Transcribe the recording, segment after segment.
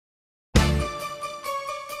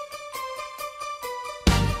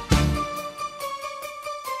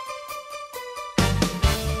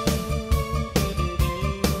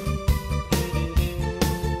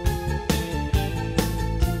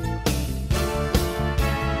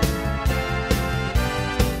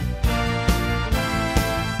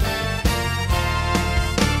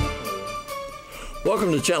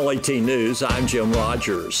Welcome to Channel 18 News. I'm Jim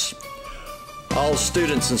Rogers. All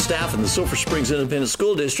students and staff in the Sulphur Springs Independent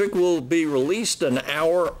School District will be released an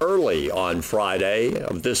hour early on Friday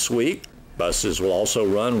of this week. Buses will also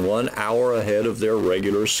run 1 hour ahead of their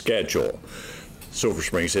regular schedule. Sulphur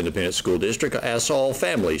Springs Independent School District asks all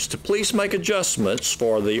families to please make adjustments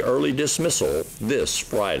for the early dismissal this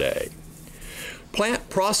Friday. Plant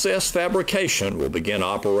process fabrication will begin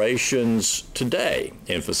operations today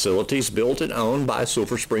in facilities built and owned by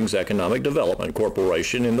Sulphur Springs Economic Development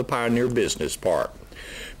Corporation in the Pioneer Business Park.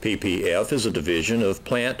 PPF is a division of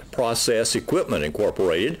Plant Process Equipment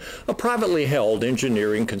Incorporated, a privately held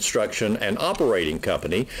engineering, construction, and operating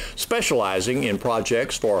company specializing in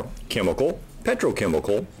projects for chemical,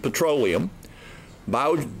 petrochemical, petroleum,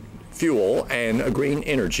 biofuel, and green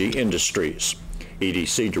energy industries.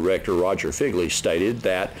 EDC Director Roger Figley stated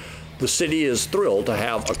that the city is thrilled to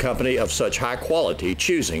have a company of such high quality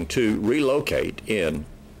choosing to relocate in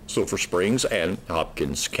Sulphur Springs and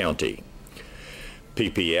Hopkins County.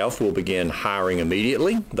 PPF will begin hiring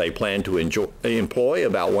immediately. They plan to employ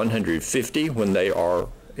about 150 when they are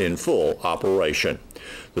in full operation.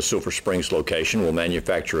 The Sulphur Springs location will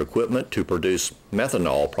manufacture equipment to produce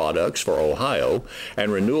methanol products for Ohio and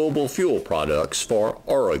renewable fuel products for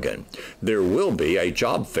Oregon. There will be a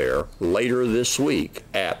job fair later this week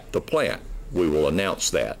at the plant. We will announce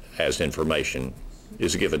that as information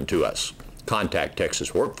is given to us. Contact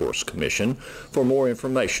Texas Workforce Commission for more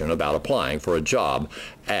information about applying for a job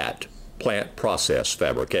at Plant Process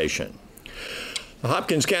Fabrication. The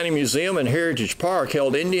Hopkins County Museum and Heritage Park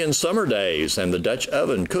held Indian Summer Days and the Dutch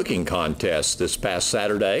Oven Cooking Contest this past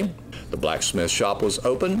Saturday. The blacksmith shop was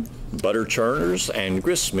open, butter churners and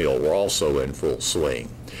grist mill were also in full swing.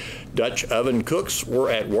 Dutch oven cooks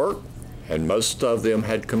were at work, and most of them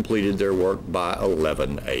had completed their work by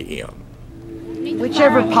 11 a.m.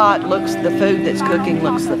 Whichever pot looks, the food that's cooking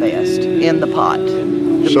looks the best in the pot.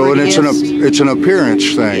 So it's an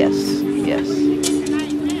appearance thing. Yes, yes.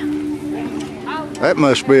 That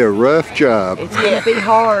must be a rough job. It's going to be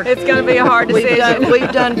hard. It's going to be a hard decision.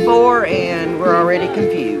 We've done 4 and we're already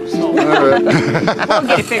confused. All right. We'll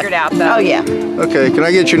get it figured out though. Oh yeah. Okay, can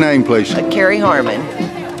I get your name, please? Carrie Harmon.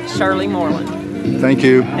 Shirley Moreland. Thank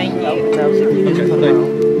you. Thank you. Okay,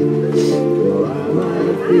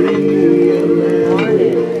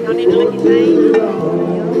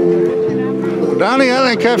 Donnie,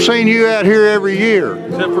 I think I've seen you out here every year.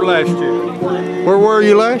 Except for last year. Where were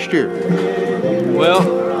you last year? Well,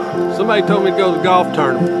 somebody told me to go to the golf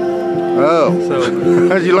tournament. Oh, So,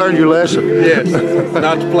 how'd you learn your lesson? yes,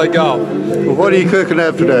 not to play golf. Well, what are you cooking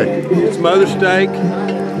up today? Smothered steak,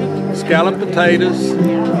 scalloped potatoes,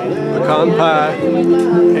 pecan pie,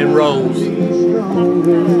 and rolls.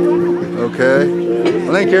 Okay.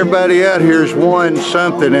 I think everybody out here has won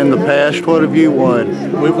something in the past. What have you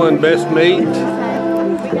won? We won best meat,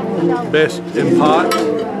 best in pot,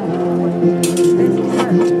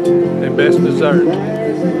 and best dessert.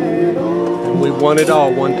 And we won it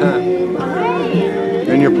all one time.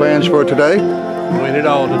 And your plans for today? Win it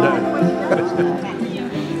all today.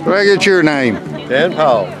 Can I get your name? Dan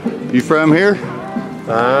Powell. You from here?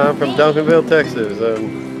 I'm from Duncanville, Texas.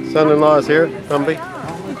 Son-in-law is here, Humby,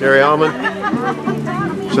 Gary Almond.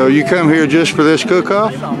 So you come here just for this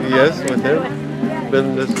cook-off? Yes, with him.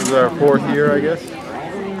 This is our 4th year, I guess.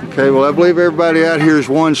 Okay, well, I believe everybody out here has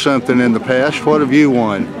won something in the past. What have you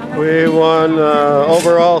won? We won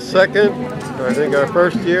overall 2nd, I think our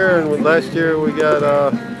 1st year, and last year we got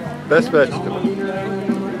best vegetable.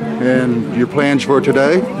 And your plans for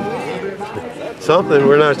today? Something,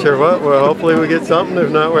 we're not sure what. Well, hopefully we get something.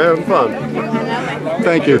 If not, we're having fun.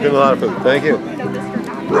 Thank you. Cooking a lot of food. Thank you.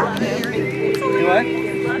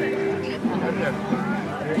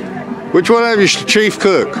 Which one of you is the chief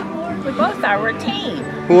cook? We both are. We're a team.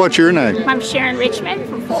 Well, what's your name? I'm Sharon Richmond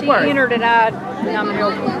from Fort Worth. She entered and I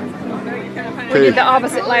nominated. We did the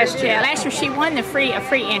opposite last year. Last year she won a free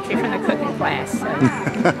entry from the cooking class. So.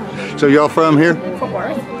 So y'all from here? Fort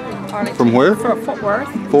Worth. From where? Fort Worth.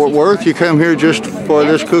 Fort Worth? You come here just for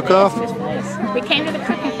this cook-off? Just for this. We came to the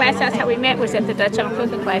cooking class. That's how we met. Was at the Dutch Oven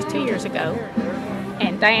cooking class 2 years ago.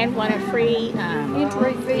 And Diane won a free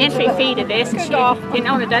entry fee to this. And she didn't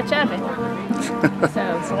own a Dutch oven.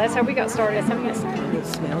 so that's how we got started. It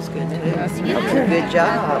smells good too. Good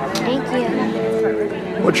job. Thank you.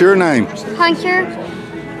 What's your name? Hunter.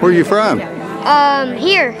 Where are you from?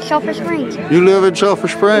 Here, Sulphur Springs. You live in Sulphur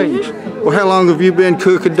Springs? Well, how long have you been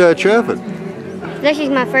cooking Dutch oven? This is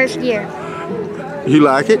my 1st year. You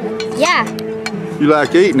like it? Yeah. You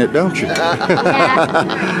like eating it, don't you?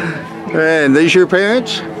 Yeah. And these your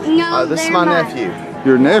parents? No, This is my nephew.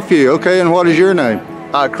 Your nephew, okay, and what is your name?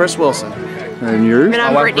 Chris Wilson. And yours? And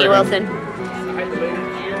I'm Brittany Wilson.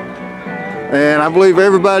 And I believe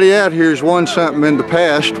everybody out here's won something in the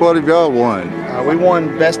past. What have y'all won? We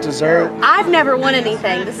won Best Dessert. I've never won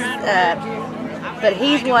anything. This is, but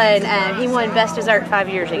he's won. He won Best Dessert 5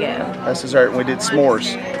 years ago. Best Dessert, and we did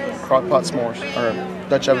s'mores, crock pot s'mores, or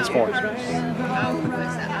Dutch oven s'mores.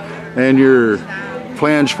 And your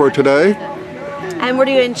plans for today? And we're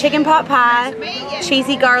doing chicken pot pie,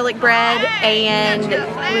 cheesy garlic bread, and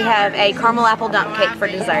we have a caramel apple dump cake for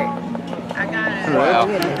dessert. Wow.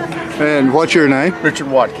 And what's your name? Richard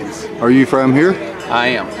Watkins. Are you from here? I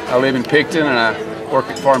am. I live in Picton and I work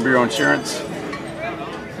at Farm Bureau Insurance.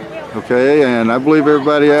 Okay, and I believe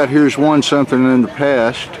everybody out here's won something in the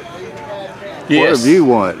past. Yes. What have you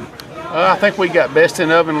won? I think we got Best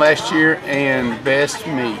in Oven last year and Best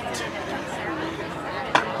Meat.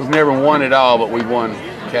 We've never won it all, but we won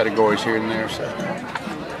categories here and there. So.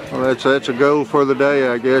 Well, that's a goal for the day,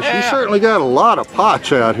 I guess. Yeah. You certainly got a lot of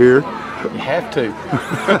pots out here. You have to.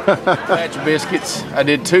 Batch of biscuits. I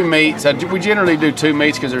did 2 meats. We generally do 2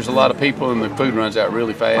 meats because there's a lot of people and the food runs out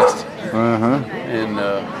really fast. And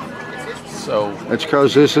so. It's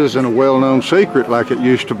because this isn't a well-known secret like it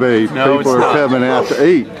used to be. No, people are coming out to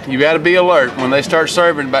eat. You got to be alert. When they start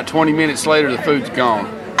serving, about 20 minutes later, the food's gone.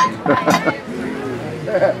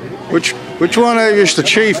 Which one of you is the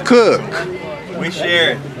chief cook? We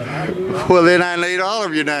share it. Well, then I need all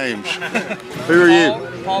of your names. Who are you?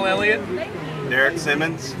 Paul Elliott. Derek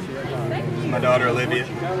Simmons. My daughter Olivia.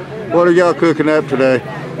 What are y'all cooking up today?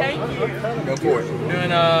 Go for it.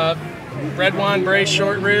 Doing red wine braised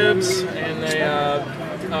short ribs and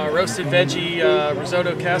a roasted veggie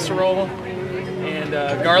risotto casserole and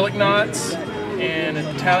garlic knots and an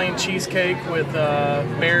Italian cheesecake with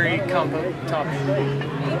berry compote topping.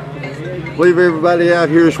 I believe everybody out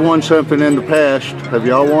here's won something in the past. Have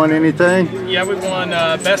y'all won anything? Yeah, we won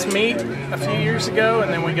Best Meat a few years ago,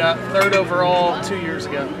 and then we got 3rd overall 2 years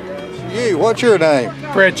ago. You, what's your name?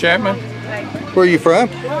 Fred Chapman. Where are you from?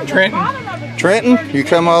 Trenton. Trenton? You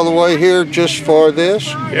come all the way here just for this?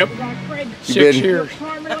 Yep. 6 years.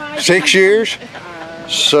 6 years?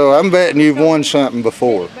 So I'm betting you've won something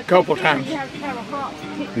before. A couple times.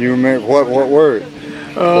 You remember what were it?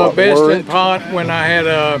 Best in pot when I had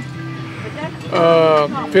a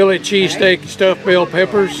Philly cheesesteak stuffed bell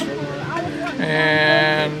peppers,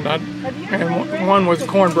 and one with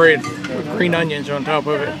cornbread with green onions on top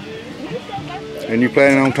of it. And you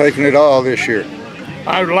planning on taking it all this year?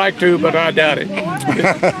 I would like to, but I doubt it.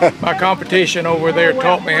 My competition over there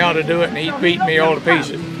taught me how to do it, and he beat me all to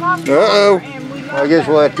pieces. Uh-oh. I guess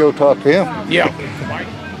we'll have to go talk to him. Yeah.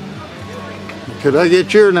 Could I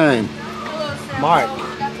get your name? Mike.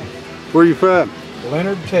 Where are you from?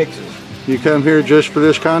 Leonard, Texas. You come here just for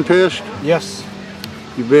this contest? Yes.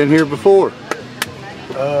 You've been here before?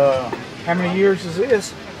 How many years is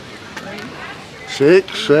this?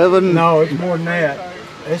 6, 7? No, it's more than that.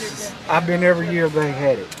 I've been every year they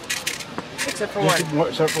had it. Except for one.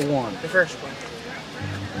 Except for one. The first one.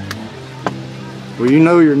 Well, you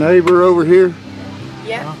know your neighbor over here?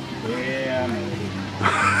 Yeah. Yeah.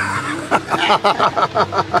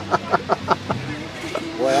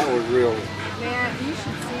 Well, that was real. Man, you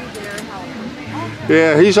should see their home.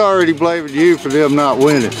 Yeah, he's already blaming you for them not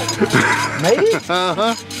winning. Me?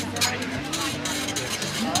 Uh-huh.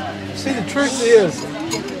 See, the truth is,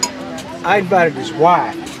 I invited his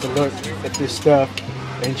wife to look at this stuff,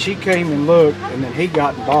 and she came and looked, and then he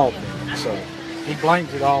got involved in it. So he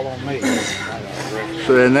blames it all on me.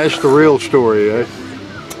 So, and that's the real story, eh?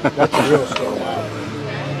 That's the real story.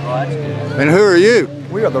 And who are you?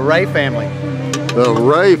 We are the Ray family. The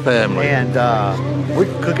Ray family. And we're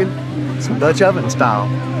cooking some Dutch oven style.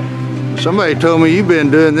 Somebody told me you've been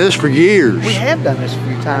doing this for years. We have done this a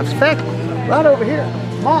few times. In fact, right over here,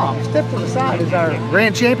 Mom, step to the side, is our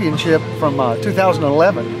grand championship from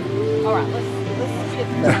 2011. All right, let's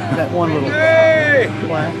get that one little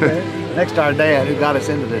plaque there. Next to our dad who got us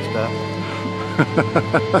into this stuff.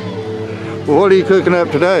 Well, what are you cooking up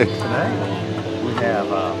today? Today we have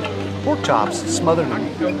pork chops smothered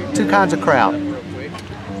in 2 kinds of kraut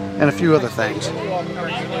and a few other things.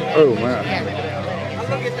 Oh, man. I'm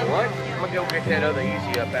gonna go get that other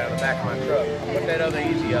easy up out of the back of my truck. Put that other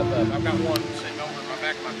easy up. I've got one sitting over in my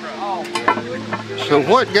back of my truck. So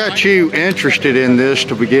what got you interested in this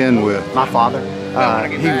to begin with? My father.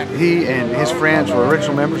 He and his friends were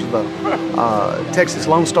original members of the Texas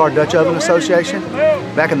Lone Star Dutch Oven Association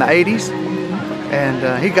back in the 80s. And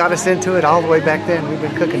he got us into it all the way back then. We've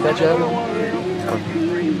been cooking Dutch oven for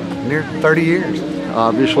near 30 years.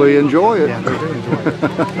 obviously enjoy it. Yeah, we do enjoy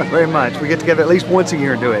it very much. We get together at least once a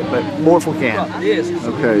year and do it, but more if we can.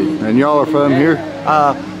 Okay, and y'all are from here?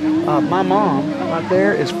 My mom right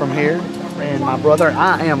there is from here, and my brother,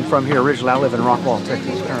 I am from here originally. I live in Rockwall,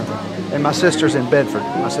 Texas currently. And my sister's in Bedford,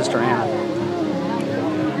 my sister Anna.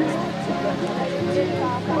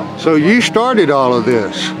 So you started all of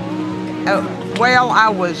this? Well, I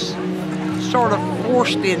was sort of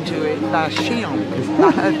forced into it by Shim,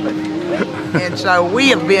 my husband. And so we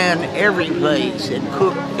have been every place and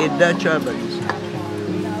cooked in Dutch ovens.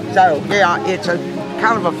 So yeah, it's a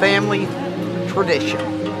kind of a family tradition.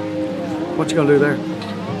 What you gonna do there?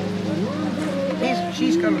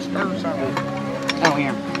 She's gonna stir something. Oh,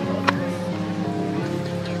 here.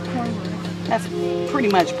 That's pretty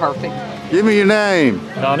much perfect. Give me your name.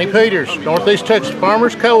 Donnie Peters, Northeast Texas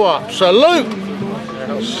Farmers Co-op. Salute!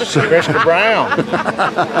 Mr. Brown.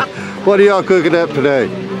 What are y'all cooking up today?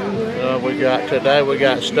 We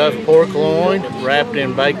got stuffed pork loin wrapped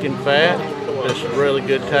in bacon fat. This is really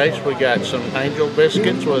good taste. We got some angel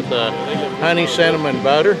biscuits with honey cinnamon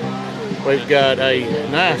butter. We've got a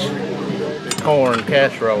nice corn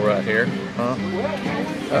casserole right here.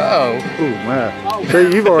 Uh-oh. Ooh, man.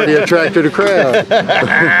 See, you've already attracted a crowd.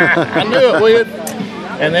 I knew it would.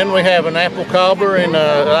 And then we have an apple cobbler, and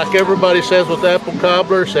like everybody says with apple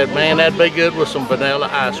cobbler, said, man, that'd be good with some vanilla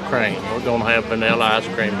ice cream. We're gonna have vanilla ice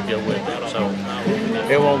cream to go with it, so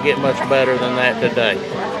it won't get much better than that today.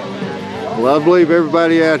 Well, I believe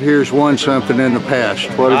everybody out here's won something in the past.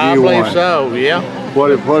 What have you won? I believe so, yeah.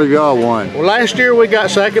 What have y'all won? Well, last year we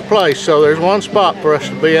got second place, so there's one spot for us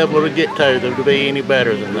to be able to get to be any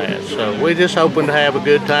better than that. So we're just hoping to have a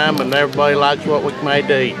good time and everybody likes what we made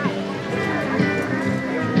to eat.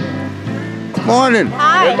 Morning.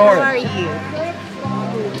 Hi, Good morning. How are you?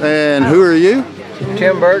 And who are you?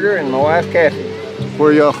 Tim Berger and my wife Kathy.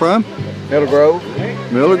 Where y'all from? Miller Grove.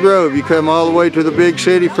 Miller Grove. You come all the way to the big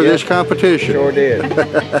city for this competition? Sure did.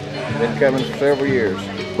 Been coming for several years.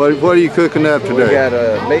 What are you cooking up today? We got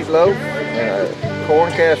a meatloaf and a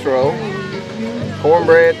corn casserole,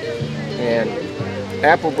 cornbread, and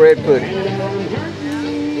apple bread pudding.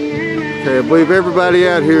 Okay, I believe everybody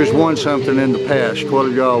out here has won something in the past. What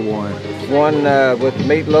have y'all won? One with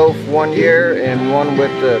meatloaf 1 year and one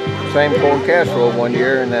with the same corn casserole 1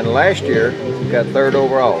 year, and then last year we got third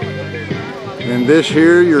overall. And this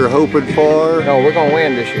year you're hoping for? No, we're gonna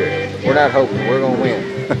win this year. We're not hoping, we're gonna win.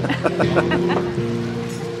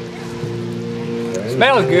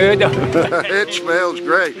 Smells good. It smells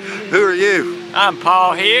great. Who are you? I'm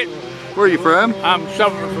Paul Hitt. Where are you from? I'm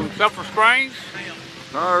from Sulphur Springs.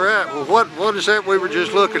 All right. Well, what is that we were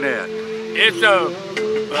just looking at? It's a,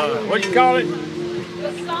 what do you call it?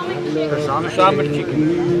 Balsamic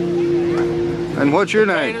chicken. And what's your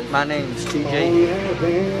name? My name is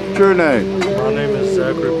Ch18. What's your name? My name is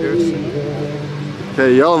Zachary Pearson.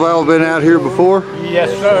 Okay, y'all have all been out here before? Yes,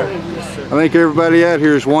 sir. I think everybody out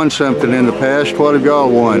here has won something in the past. What have y'all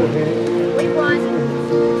won? We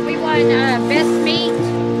won best meat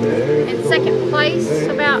in second place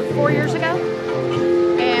about 4 years ago.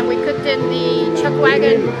 And we cooked in the Chuck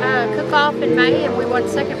Wagon cook-off in May, and we won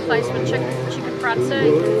second place with chicken fried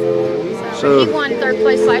steak. So he won third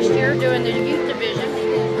place last year doing the youth division.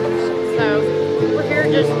 So we're here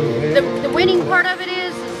just, the winning part of it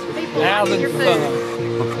is people liking your food.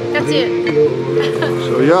 That's it.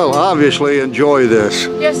 So y'all obviously enjoy this.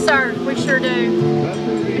 Yes, sir. We sure do.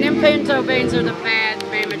 And them pinto beans are the bad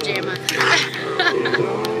mama jamma.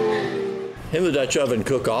 In the Dutch Oven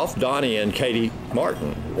Cook-Off, Donnie and Katie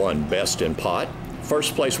Martin won Best in Pot.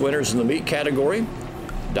 First place winners in the meat category,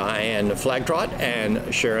 Diane Flagtrot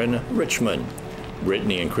and Sharon Richmond.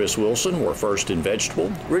 Brittany and Chris Wilson were first in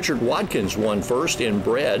vegetable. Richard Watkins won first in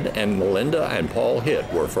bread, and Melinda and Paul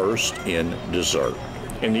Hitt were first in dessert.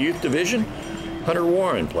 In the youth division, Hunter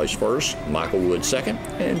Warren placed first, Michael Wood second,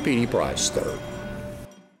 and Petey Price third.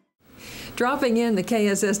 Dropping in the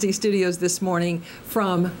KSSD studios this morning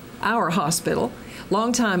from our hospital,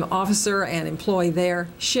 longtime officer and employee there,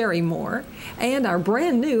 Sherry Moore, and our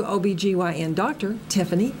brand new OBGYN doctor,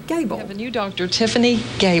 Tiffany Gable. We have a new doctor, Tiffany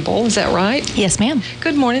Gable, is that right? Yes, ma'am.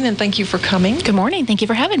 Good morning, and thank you for coming. Good morning, thank you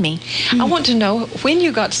for having me. I want to know when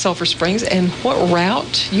you got to Sulphur Springs and what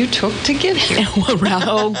route you took to get here. What route?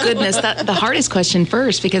 Oh, goodness, the hardest question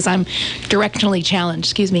first, because I'm directionally challenged,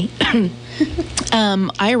 excuse me.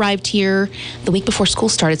 I arrived here the week before school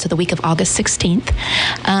started, so the week of August 16th.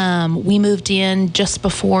 We moved in just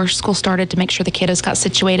before school started to make sure the kiddos got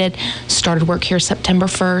situated. Started work here September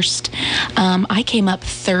 1st. I came up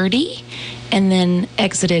 30 and then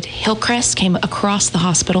exited Hillcrest, came across the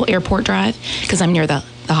hospital, Airport Drive, because I'm near the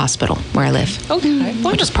the hospital where I live. Okay,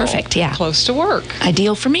 which is perfect. Yeah, close to work.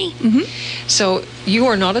 Ideal for me. So you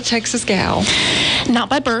are not a Texas gal. Not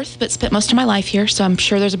by birth, but spent most of my life here. So I'm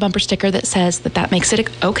sure there's a bumper sticker that says that makes it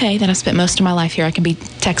okay. That I spent most of my life here. I can be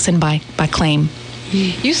Texan by claim.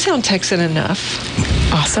 You sound Texan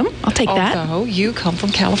enough. Awesome. I'll take that. Although you come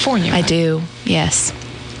from California. I do. Yes.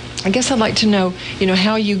 I guess I'd like to know,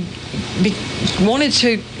 how you wanted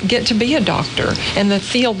to get to be a doctor and the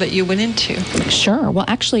field that you went into. Sure. Well,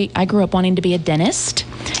 actually, I grew up wanting to be a dentist.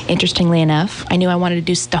 Interestingly enough, I knew I wanted to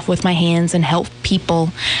do stuff with my hands and help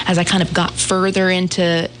people. As I kind of got further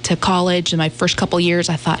into college in my first couple years,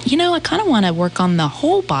 I thought, I kind of want to work on the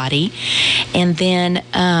whole body. And then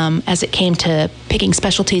as it came to picking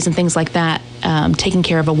specialties and things like that, taking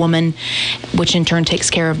care of a woman, which in turn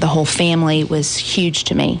takes care of the whole family, was huge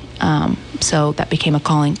to me. So that became a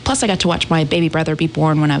calling. Plus, I got to watch my baby brother be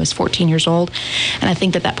born when I was 14 years old, and I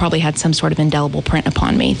think that probably had some sort of indelible print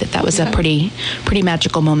upon me. That was a pretty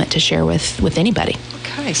magical moment to share with anybody.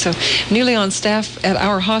 Okay, so newly on staff at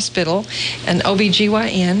our hospital, an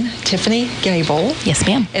OBGYN, Tiffany Gable. Yes,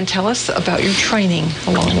 ma'am. And tell us about your training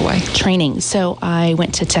along the way. Training. So I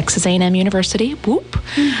went to Texas A&M University, whoop,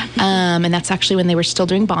 and that's actually when they were still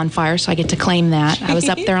doing bonfire, so I get to claim that. I was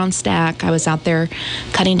up there on stack. I was out there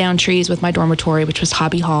cutting down trees with my dormitory, which was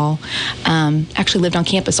Hobby Hall. Actually lived on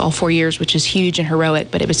campus all 4 years, which is huge and heroic,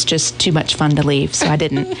 but it was just too much fun to leave, so I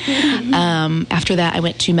didn't. After that, I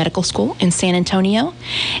went to medical school in San Antonio.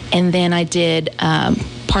 And then I did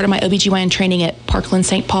part of my OBGYN training at Parkland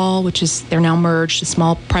St. Paul, which is, they're now merged, a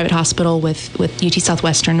small private hospital with UT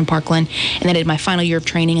Southwestern and Parkland. And then I did my final year of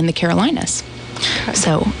training in the Carolinas. Okay.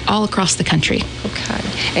 So all across the country. Okay.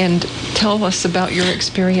 And tell us about your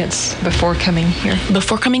experience before coming here.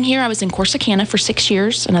 Before coming here, I was in Corsicana for 6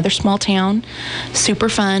 years, another small town. Super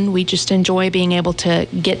fun. We just enjoy being able to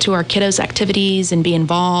get to our kiddos' activities and be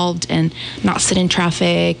involved and not sit in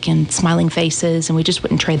traffic and smiling faces, and we just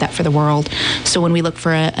wouldn't trade that for the world. So when we look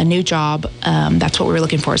for a new job, that's what we were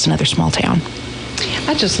looking for, is another small town.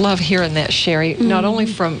 I just love hearing that, Sherry, not only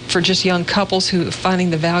for just young couples who are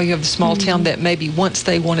finding the value of the small town that maybe once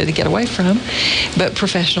they wanted to get away from, but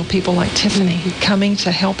professional people like Tiffany coming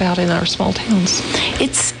to help out in our small towns.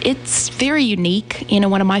 It's very unique.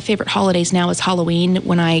 One of my favorite holidays now is Halloween,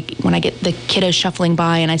 when I get the kiddos shuffling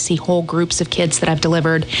by and I see whole groups of kids that I've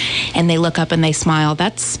delivered and they look up and they smile.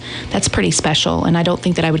 That's pretty special, and I don't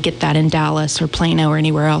think that I would get that in Dallas or Plano or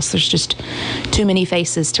anywhere else. There's just too many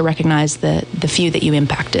faces to recognize the few that you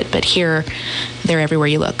impacted, but here they're everywhere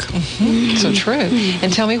you look. So true.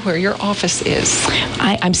 And tell me where your office is.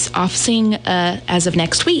 I'm officing as of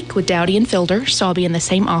next week with Dowdy and Fielder, so I'll be in the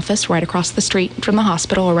same office right across the street from the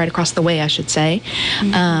hospital, or right across the way, I should say.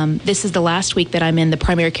 This is the last week that I'm in the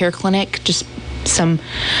primary care clinic. Just some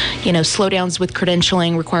slowdowns with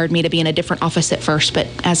credentialing required me to be in a different office at first, but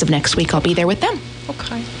as of next week I'll be there with them.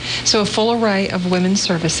 Okay. So a full array of women's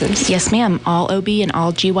services. Yes, ma'am. All OB and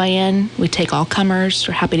all GYN. We take all comers.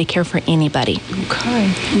 We're happy to care for anybody.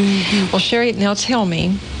 Okay. Well, Sherry, now tell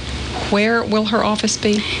me, where will her office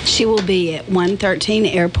be? She will be at 113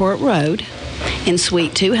 Airport Road in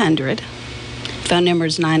Suite 200. Phone number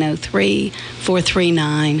is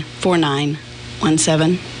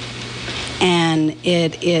 903-439-4917. And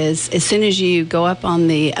it is, as soon as you go up on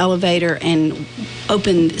the elevator and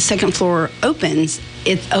second floor opens,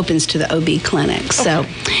 it opens to the OB clinic. Okay. So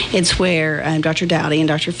it's where Dr. Dowdy and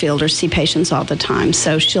Dr. Fielder see patients all the time.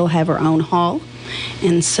 So she'll have her own hall.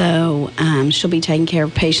 And so she'll be taking care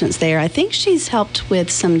of patients there. I think she's helped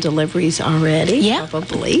with some deliveries already. Yeah,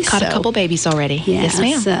 probably. Caught a couple babies already. Yeah, yes,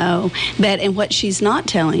 ma'am. And what she's not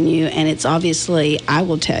telling you, and it's obviously, I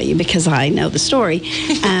will tell you because I know the story,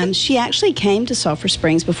 she actually came to Sulphur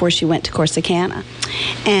Springs before she went to Corsicana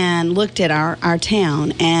and looked at our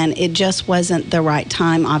town, and it just wasn't the right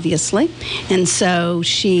time, obviously. And so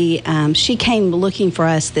she came looking for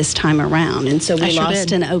us this time around. And so we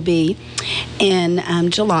lost an OB in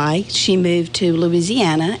July. She moved to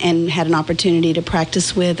Louisiana and had an opportunity to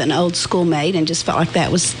practice with an old schoolmate, and just felt like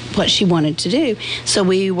that was what she wanted to do. So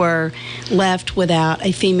we were left without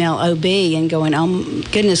a female OB and going, oh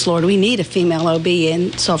goodness Lord, we need a female OB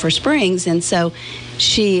in Sulphur Springs. And so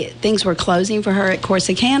things were closing for her at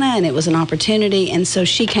Corsicana, and it was an opportunity. And so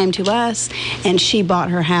she came to us, and she bought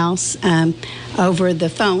her house over the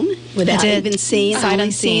phone without even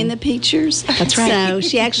seeing the pictures. That's right. So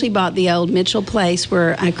she actually bought the old Mitchell place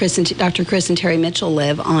where Dr. Chris and Terry Mitchell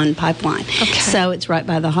live on Pipeline. Okay. So it's right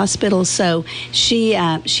by the hospital. So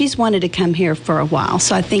she's wanted to come here for a while.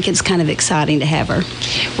 So I think it's kind of exciting to have her.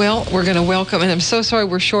 Well, we're going to welcome, and I'm so sorry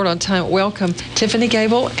we're short on time, welcome Tiffany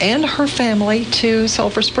Gable and her family to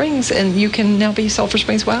Sulphur Springs, and you can now be Sulphur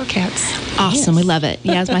Springs Wildcats. Awesome. We love it.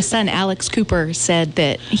 Yeah, my son Alex Cooper said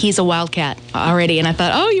that he's a Wildcat already, and I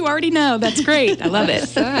thought, oh, you already know. That's great. I love it.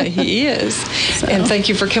 He is. So, and thank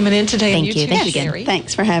you for coming in today. Thank you. Thank you again. Sherry.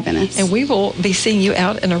 Thanks for having us. And we will be seeing you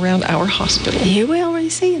out and around our hospital. You will be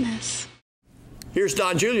seeing us. Here's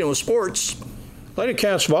Don Julian with sports. Lady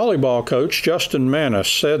Cats volleyball coach Justin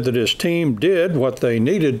Manis said that his team did what they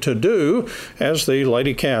needed to do as the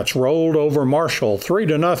Lady Cats rolled over Marshall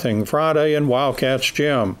 3-0 Friday in Wildcats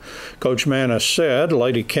Gym. Coach Manis said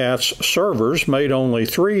Lady Cats servers made only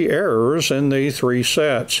 3 errors in the 3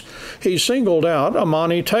 sets. He singled out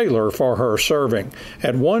Amani Taylor for her serving.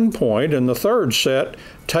 At one point in the 3rd set,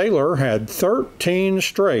 Taylor had 13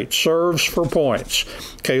 straight serves for points.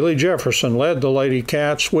 Kaylee Jefferson led the Lady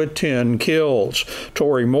Cats with 10 kills.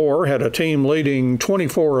 Tori Moore had a team-leading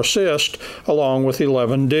 24 assists along with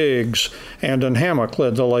 11 digs. Andon Hammock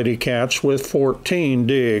led the Lady Cats with 14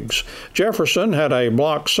 digs. Jefferson had a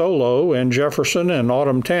block solo, and Jefferson and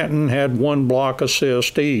Autumn Tanton had 1 block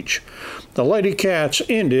assist each. The Lady Cats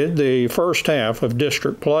ended the first half of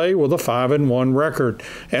district play with a 5-1 record,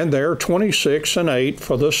 and they're 26-8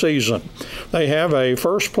 for the season. They have a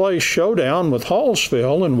first-place showdown with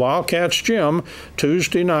Hallsville in Wildcats Gym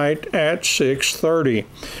Tuesday night at 6:30.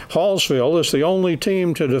 Hallsville is the only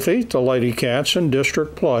team to defeat the Lady Cats in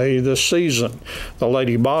district play this season. The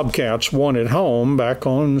Lady Bobcats won at home back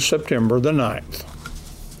on September the 9th.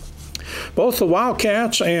 Both the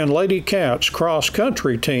Wildcats and Lady Cats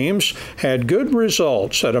cross-country teams had good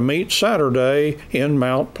results at a meet Saturday in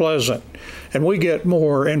Mount Pleasant. And we get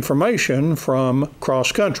more information from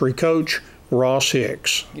cross-country coach Ross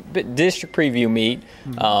Hicks. District preview meet.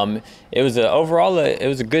 It was overall it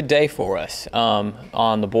was a good day for us.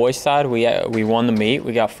 On the boys' side, we won the meet.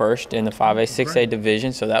 We got first in the 5A 6A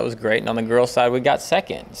division, so that was great. And on the girls' side, we got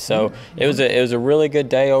second. So it was a really good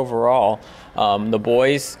day overall. The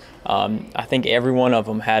boys, I think every one of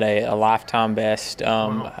them had a lifetime best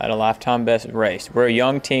race. We're a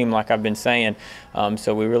young team, like I've been saying,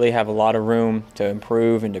 so we really have a lot of room to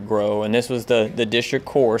improve and to grow. And this was the district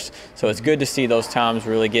course, so it's good to see those times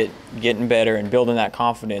really getting better and building that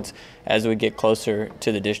confidence as we get closer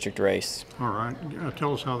to the district race. All right,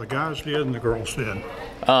 tell us how the guys did and the girls did.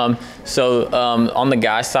 On the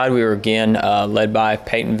guys' side, we were again led by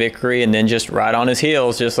Peyton Vickery, and then just right on his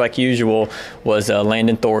heels, just like usual, was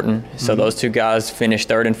Landon Thornton. So those 2 guys finished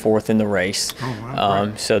 3rd and 4th in the race.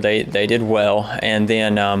 So they did well, and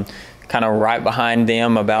then kind of right behind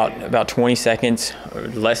them, about 20 seconds, or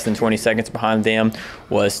less than 20 seconds behind them,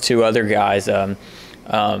 was 2 other guys.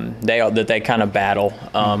 They kind of battle.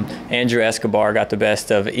 Andrew Escobar got the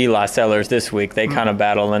best of Eli Sellers this week. They kind of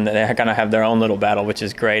battle, and they kind of have their own little battle, which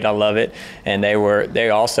is great. I love it. And they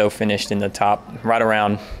also finished in the top, right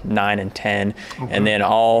around 9 and 10. And then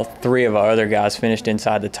all 3 of our other guys finished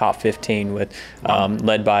inside the top 15 with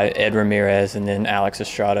led by Ed Ramirez, and then Alex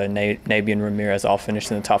Estrada and Nabian Ramirez all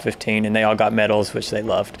finished in the top 15, and they all got medals, which they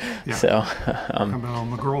loved. Yeah. So how about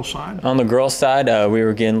on the girls' side? On the girls' side, we were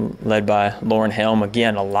again led by Lauren Helm.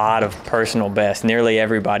 Again, a lot of personal best. Nearly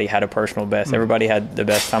everybody had a personal best. Everybody had the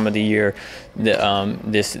best time of the year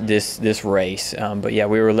this race. But yeah,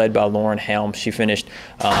 we were led by Lauren Helm. She finished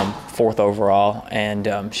 4th overall,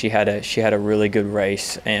 and she had a really good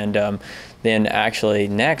race. And then actually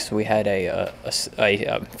next we had a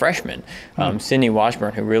freshman, Sydney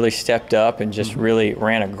Washburn, who really stepped up and just really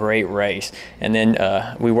ran a great race. And then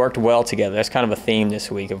we worked well together. That's kind of a theme this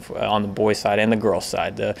week on the boys' side and the girls'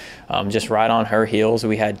 side. Just right on her heels,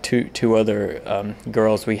 we had two other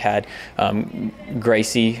girls. We had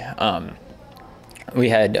Gracie. We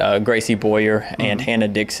had Gracie Boyer and Hannah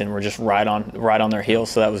Dixon were just right on their heels,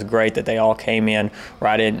 so that was great that they all came in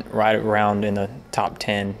right around in the top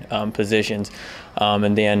 10 positions.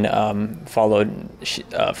 And then followed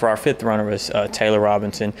for our 5th runner was Taylor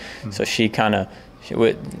Robinson. So she kind of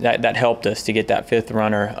that helped us to get that 5th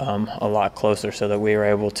runner a lot closer, so that we were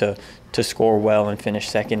able to score well and finish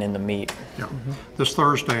 2nd in the meet. Yeah. This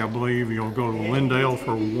Thursday, I believe, you'll go to Lindale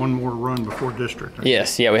for one more run before district.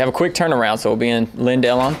 Yes, yeah, we have a quick turnaround, so we'll be in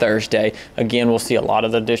Lindale on Thursday. Again, we'll see a lot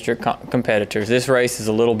of the district competitors. This race is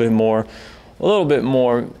a little bit more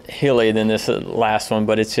hilly than this last one,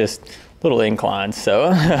 but it's just little inclines,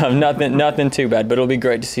 so nothing too bad. But it'll be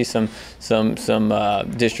great to see some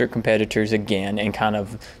district competitors again in kind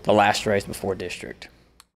of the last race before district.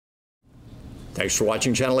 Thanks for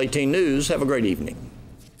watching Channel 18 News. Have a great evening.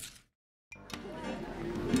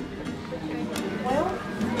 Well,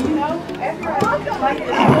 you know, after I made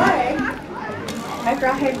this flag, after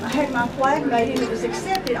I had my flag made and it was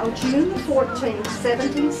accepted on June the 14th,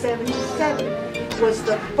 1777, was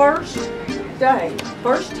the first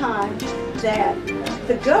time that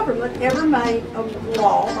the government ever made a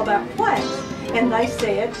law about flags. And they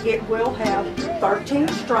said it will have 13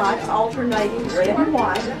 stripes alternating red and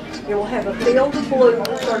white. It will have a field of blue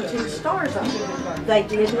with 13 stars on it. They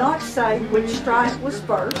did not say which stripe was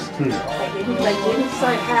first. They didn't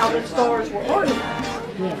say how the stars were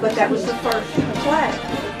organized. But that was the first flag.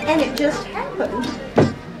 And it just happened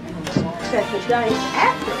that the day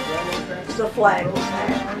after the flag was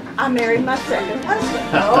passed, I married my second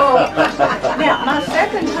husband. Now, my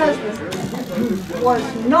second husband was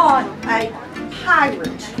not a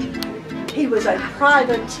pirate. He was a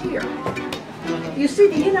privateer. You see,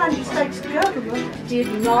 the United States government did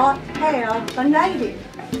not have a navy.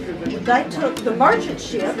 They took the merchant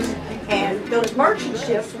ships, and those merchant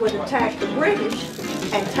ships would attack the British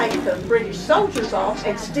and take the British soldiers off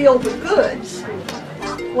and steal the goods.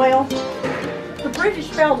 Well, the British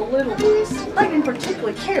felt a little, they didn't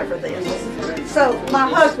particularly care for this. So my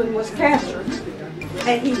husband was captured,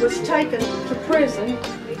 and he was taken to prison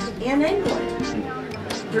in England.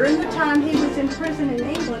 During the time he was in prison in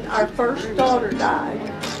England, our first daughter died,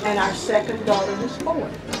 and our second daughter was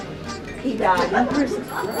born. He died in prison.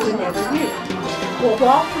 We never knew. Well,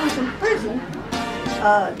 while he was in prison,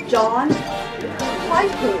 John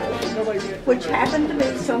Claypool, which happened to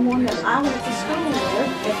be someone that I went to school with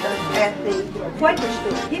at the Quaker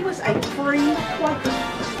school, he was a free Quaker.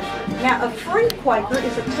 Now, a free Quaker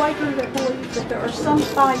is a Quaker that believes that there are some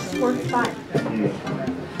fights worth fighting.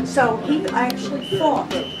 So he actually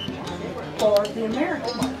fought for the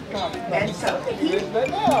Americans. And so he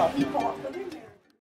fought